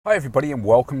Hi everybody and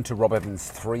welcome to Rob Evans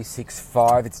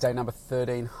 365. It's day number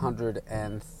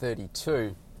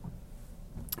 1332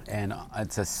 and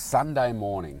it's a Sunday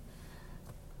morning.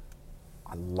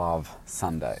 I love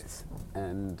Sundays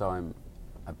and I'm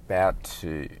about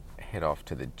to head off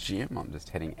to the gym. I'm just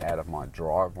heading out of my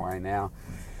driveway now,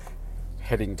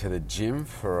 heading to the gym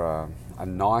for a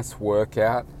nice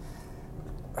workout.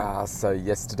 So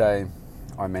yesterday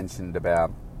I mentioned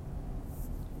about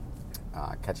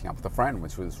catching up with a friend,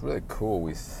 which was really cool.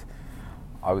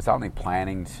 I was only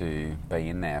planning to be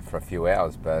in there for a few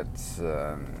hours, but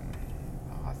I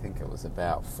think it was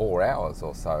about 4 hours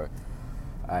or so.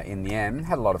 In the end,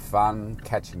 had a lot of fun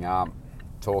catching up,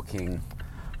 talking,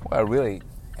 well, really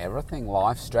everything,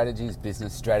 life strategies,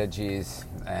 business strategies,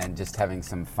 and just having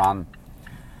some fun.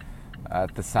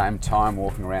 At the same time,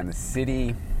 walking around the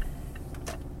city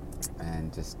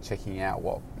and just checking out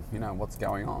what's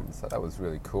going on. So that was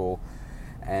really cool.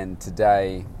 And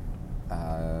today,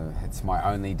 it's my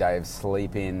only day of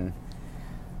sleep in.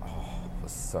 Oh, it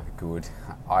was so good.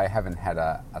 I haven't had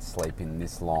a sleep in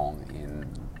this long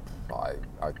I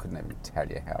couldn't even tell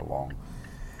you how long.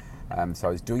 So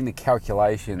I was doing the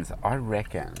calculations. I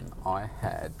reckon I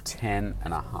had 10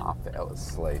 and a half hours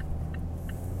sleep.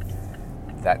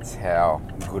 That's how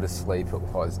good a sleep it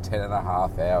was, 10 and a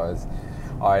half hours.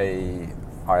 I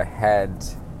had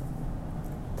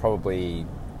probably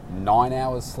 9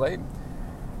 hours sleep.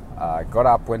 Got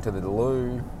up, went to the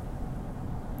loo,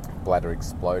 bladder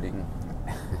exploding,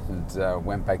 and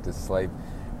went back to sleep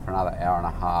for another hour and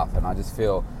a half. And I just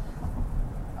feel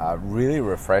really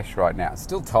refreshed right now.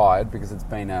 Still tired because it's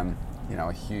been a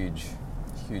huge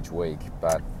week,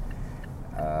 but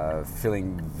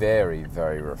feeling very,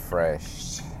 very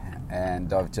refreshed.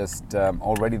 And I've just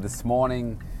already this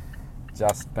morning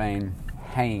just been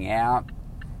hanging out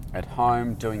at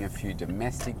home, doing a few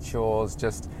domestic chores,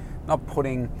 just not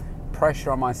putting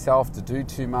pressure on myself to do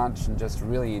too much and just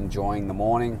really enjoying the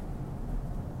morning.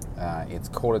 It's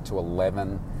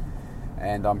 11:15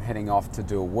 and I'm heading off to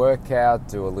do a workout,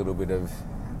 do a little bit of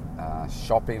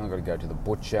shopping. I've got to go to the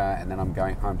butcher, and then I'm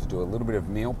going home to do a little bit of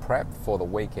meal prep for the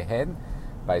week ahead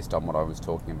based on what I was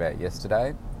talking about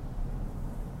yesterday.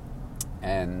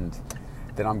 And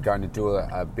then I'm going to do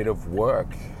a bit of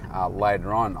work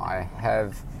later on. I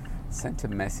have sent a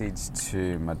message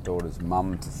to my daughter's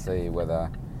mum to see whether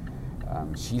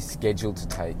she's scheduled to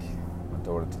take my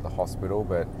daughter to the hospital,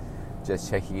 but just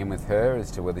checking in with her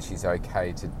as to whether she's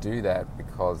okay to do that,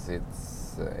 because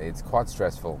it's quite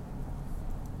stressful,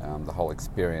 the whole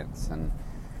experience, and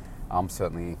I'm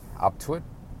certainly up to it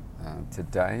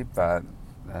today, but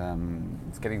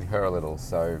it's getting to her a little,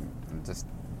 so just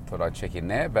thought I'd check in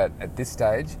there. But at this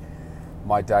stage,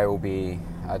 my day will be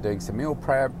doing some meal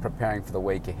prep, preparing for the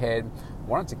week ahead.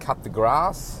 Wanted to cut the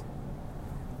grass.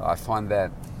 I find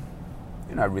that,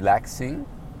 relaxing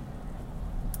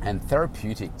and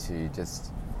therapeutic to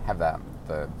just have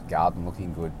the garden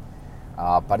looking good.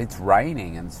 But it's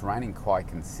raining, and it's raining quite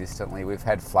consistently. We've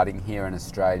had flooding here in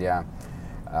Australia,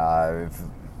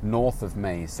 north of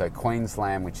me, so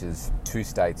Queensland, which is 2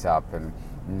 states up, and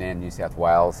then New South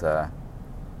Wales are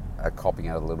copping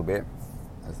it a little bit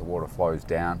as the water flows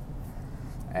down,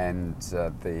 and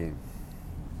the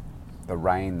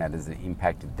rain that has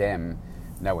impacted them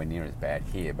nowhere near as bad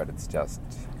here, but it's just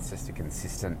a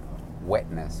consistent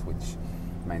wetness, which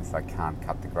means they can't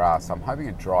cut the grass. So I'm hoping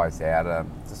it dries out,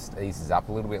 just eases up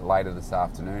a little bit later this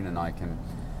afternoon, and I can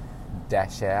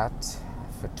dash out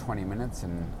for 20 minutes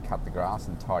and cut the grass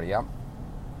and tidy up.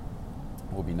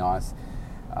 It will be nice.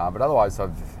 But otherwise,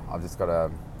 I've just got a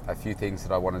few things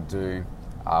that I want to do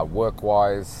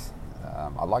work-wise.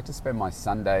 I like to spend my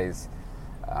Sundays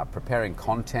preparing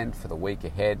content for the week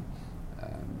ahead,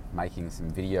 making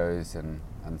some videos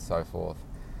and so forth.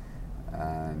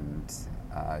 And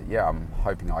I'm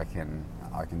hoping I can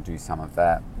do some of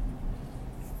that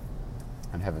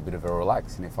and have a bit of a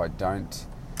relax. And if I don't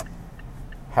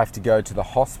have to go to the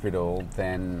hospital,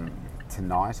 then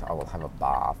tonight I will have a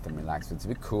bath and relax. It's a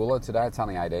bit cooler today. It's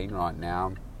only 18 right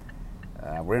now.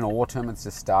 We're in autumn. It's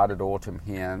just started autumn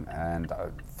here, and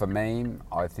for me,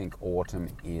 I think autumn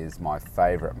is my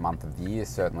favourite month of the year.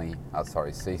 Certainly,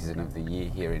 season of the year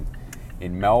here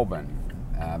in Melbourne,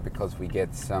 because we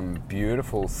get some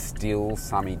beautiful, still,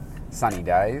 sunny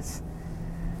days,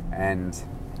 and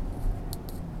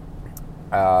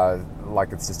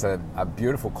it's just a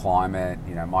beautiful climate.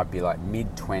 It might be like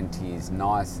mid-20s,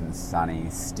 nice and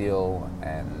sunny, still,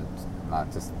 and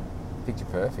just picture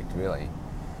perfect, really.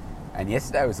 And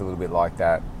yesterday was a little bit like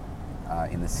that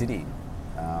in the city.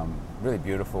 Really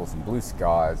beautiful, some blue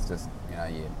skies, just,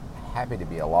 you're happy to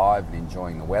be alive and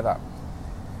enjoying the weather.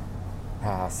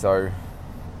 So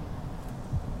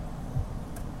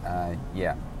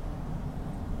yeah.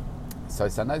 So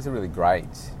Sundays are really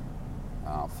great.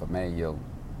 For me, you'll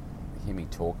hear me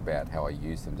talk about how I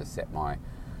use them to set my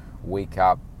week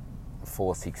up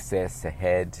for success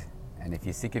ahead. And if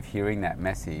you're sick of hearing that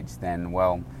message, then,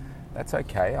 well, that's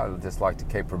okay. I would just like to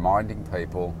keep reminding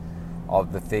people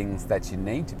of the things that you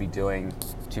need to be doing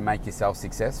to make yourself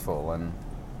successful. And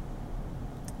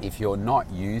if you're not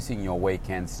using your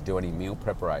weekends to do any meal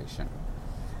preparation,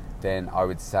 then I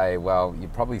would say, well, you're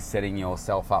probably setting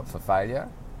yourself up for failure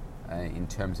in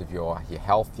terms of your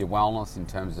health, your wellness, in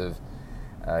terms of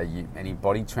any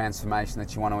body transformation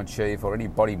that you want to achieve, or any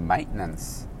body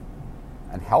maintenance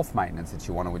and health maintenance that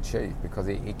you want to achieve, because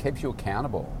it keeps you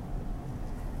accountable.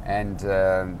 And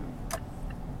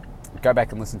go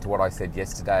back and listen to what I said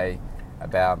yesterday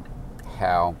about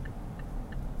how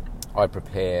I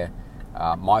prepare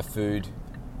my food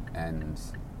and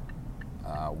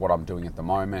what I'm doing at the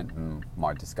moment, and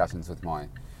my discussions with my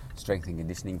strength and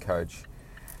conditioning coach.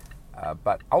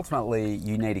 But ultimately,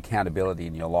 you need accountability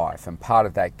in your life, and part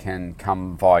of that can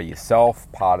come via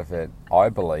yourself. Part of it, I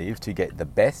believe, to get the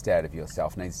best out of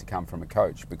yourself, needs to come from a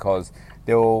coach, because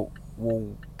there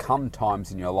will come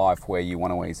times in your life where you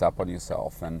want to ease up on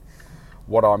yourself. And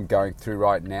what I'm going through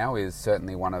right now is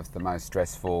certainly one of the most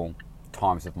stressful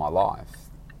times of my life.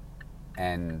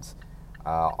 And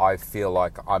I feel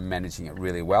like I'm managing it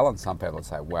really well. And some people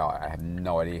say, well, I have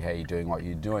no idea how you're doing what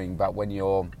you're doing. But when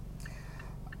you're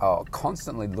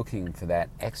constantly looking for that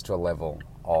extra level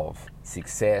of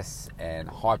success and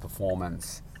high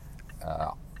performance,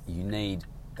 you need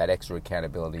that extra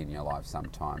accountability in your life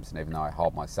sometimes. And even though I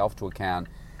hold myself to account,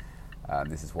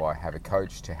 this is why I have a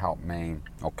coach to help me,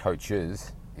 or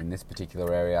coaches in this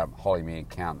particular area, holding me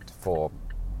account for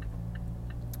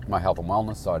my health and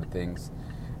wellness side of things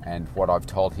and what I've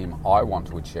told him I want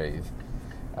to achieve.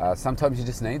 Sometimes you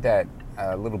just need that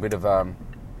little bit of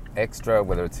extra,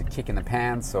 whether it's a kick in the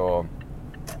pants or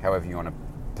however you want to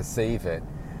perceive it,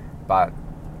 but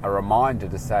a reminder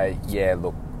to say, yeah,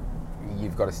 look,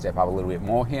 you've got to step up a little bit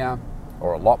more here,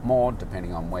 or a lot more,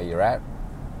 depending on where you're at.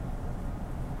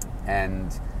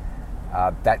 And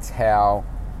that's how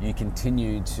you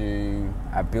continue to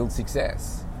build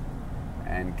success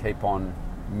and keep on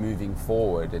moving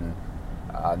forward, and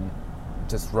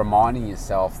just reminding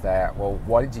yourself that, well,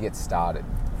 why did you get started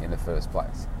in the first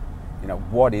place? You know,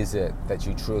 what is it that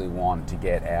you truly want to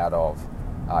get out of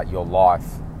your life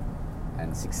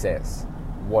and success?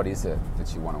 What is it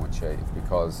that you want to achieve?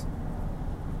 Because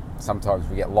sometimes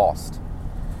we get lost,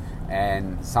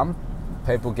 and some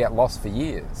people get lost for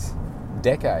years,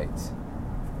 decades,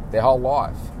 their whole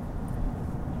life.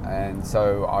 And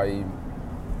so I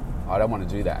don't want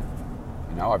to do that.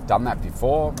 You know, I've done that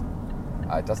before.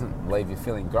 It doesn't leave you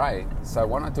feeling great. So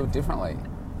why not do it differently?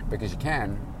 Because you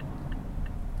can.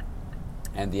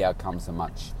 And the outcomes are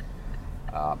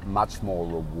much more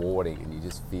rewarding, and you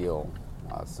just feel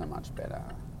so much better.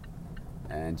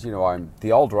 And you know,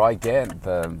 the older I get,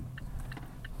 the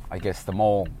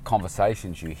more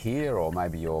conversations you hear, or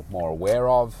maybe you're more aware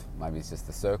of. Maybe it's just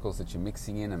the circles that you're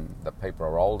mixing in, and that people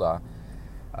are older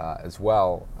as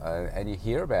well. And you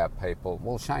hear about people.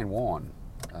 Well, Shane Warne.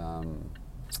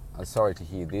 I'm sorry to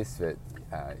hear this, but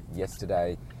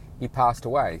yesterday he passed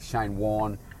away. Shane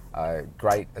Warne, a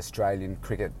great Australian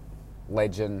cricket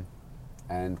legend,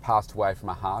 and passed away from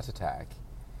a heart attack.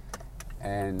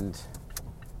 And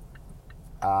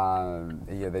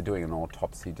they're doing an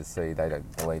autopsy to see. They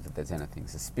don't believe that there's anything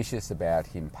suspicious about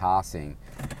him passing.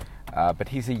 But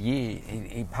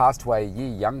he passed away a year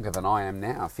younger than I am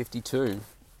now, 52.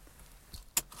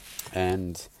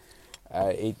 And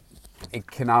it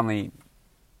can only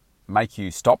make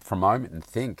you stop for a moment and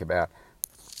think about,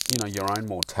 you know, your own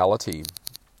mortality,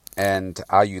 and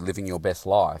are you living your best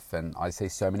life? And I see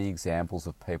so many examples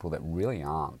of people that really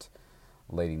aren't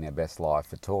leading their best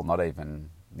life at all, not even,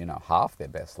 you know, half their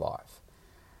best life.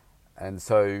 And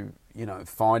so, you know,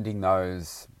 finding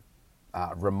those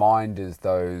reminders,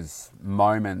 those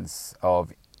moments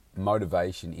of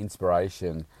motivation,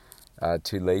 inspiration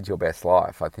to lead your best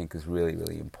life, I think is really,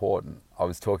 really important. I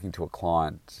was talking to a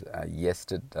client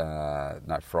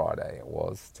Friday it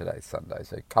was, today's Sunday,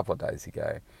 so a couple of days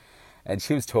ago, and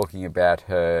she was talking about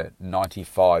her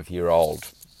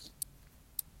 95-year-old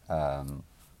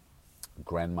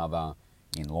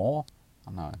grandmother-in-law. I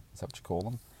don't know, is that what you call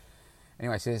them?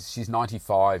 Anyway, she says she's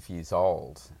 95 years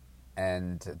old,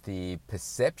 and the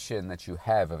perception that you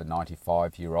have of a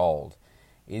 95-year-old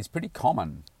is pretty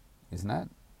common, isn't it?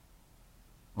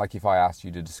 Like if I asked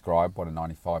you to describe what a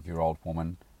 95-year-old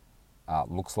woman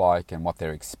looks like and what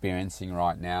they're experiencing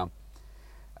right now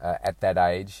at that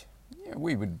age,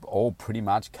 we would all pretty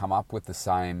much come up with the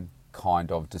same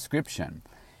kind of description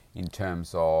in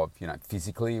terms of,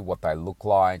 physically what they look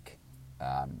like.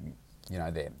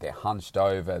 They're hunched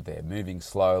over, they're moving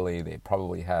slowly, they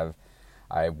probably have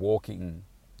a walking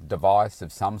device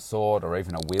of some sort, or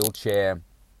even a wheelchair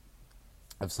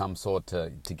of some sort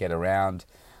to get around.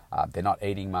 They're not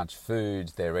eating much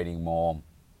food, they're eating more,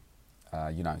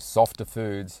 softer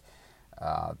foods.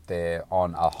 They're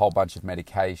on a whole bunch of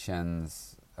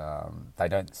medications. They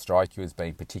don't strike you as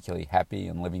being particularly happy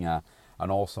and living an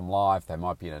awesome life. They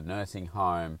might be in a nursing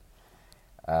home,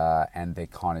 and they're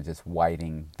kind of just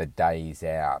waiting the days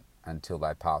out until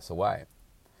they pass away.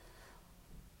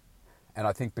 And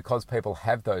I think because people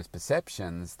have those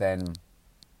perceptions, then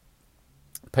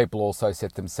people also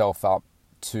set themselves up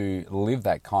to live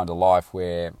that kind of life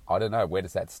where, I don't know, where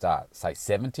does that start? Say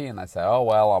 70, and they say, oh,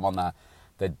 well, I'm on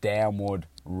the downward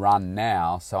run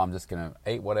now, so I'm just going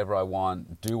to eat whatever I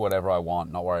want, do whatever I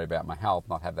want, not worry about my health,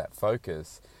 not have that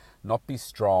focus, not be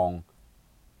strong,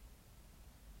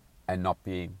 and not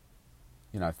be,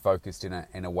 focused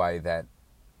in a way that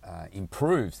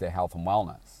improves their health and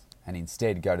wellness, and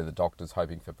instead go to the doctors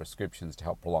hoping for prescriptions to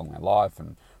help prolong their life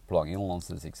and prolong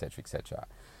illnesses, etc., etc.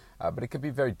 But it could be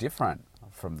very different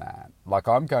from that. Like,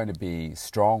 I'm going to be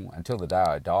strong until the day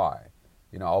I die.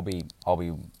 I'll be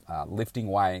lifting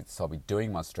weights. I'll be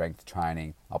doing my strength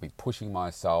training. I'll be pushing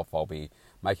myself. I'll be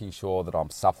making sure that I'm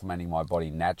supplementing my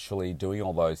body naturally, doing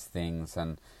all those things,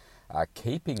 and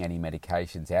keeping any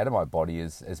medications out of my body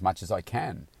as much as I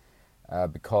can,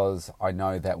 because I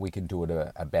know that we can do it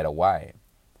a better way.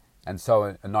 And so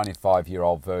a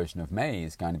 95-year-old version of me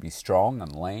is going to be strong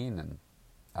and lean and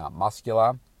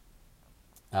muscular,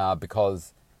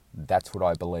 because that's what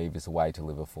I believe is a way to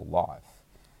live a full life.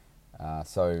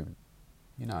 So,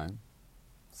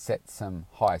 set some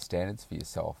higher standards for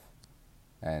yourself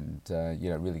and,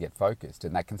 really get focused.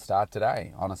 And that can start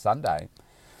today on a Sunday,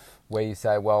 where you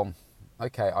say, well,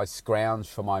 okay, I scrounge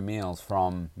for my meals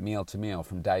from meal to meal,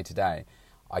 from day to day.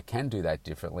 I can do that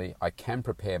differently. I can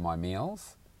prepare my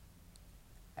meals.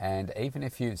 And even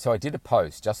if so I did a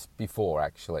post just before,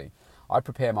 actually. I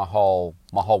prepare my whole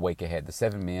week ahead, the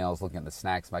 7 meals, looking at the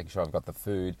snacks, making sure I've got the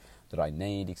food that I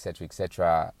need, etc.,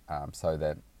 etc., so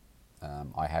that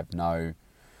I have no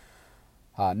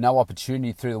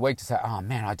opportunity through the week to say, oh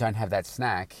man, I don't have that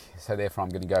snack, so therefore I'm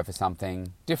going to go for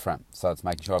something different. So it's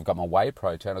making sure I've got my whey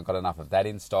protein, I've got enough of that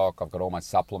in stock, I've got all my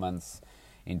supplements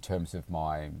in terms of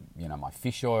my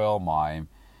fish oil, my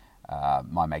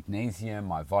magnesium,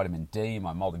 my vitamin D,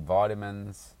 my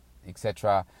multivitamins,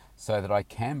 etc., so that I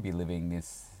can be living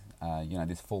this,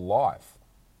 this full life.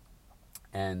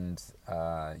 And,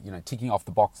 ticking off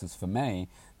the boxes for me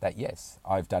that, yes,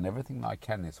 I've done everything that I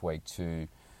can this week to,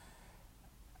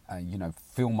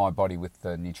 fill my body with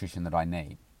the nutrition that I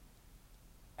need.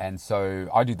 And so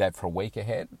I do that for a week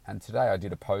ahead. And today I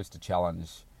did a post, a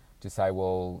challenge to say,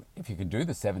 well, if you can do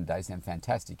the 7 days, then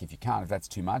fantastic. If you can't, if that's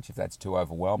too much, if that's too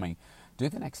overwhelming, do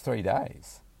the next 3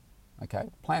 days. Okay?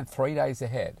 Plan 3 days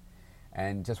ahead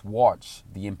and just watch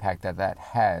the impact that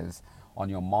has on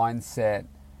your mindset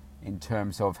in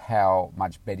terms of how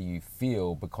much better you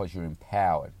feel because you're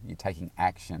empowered. You're taking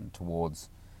action towards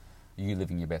you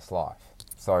living your best life.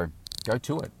 So go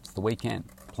to it. It's the weekend.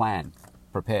 Plan,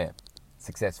 prepare,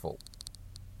 successful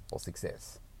or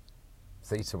success.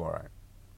 See you tomorrow.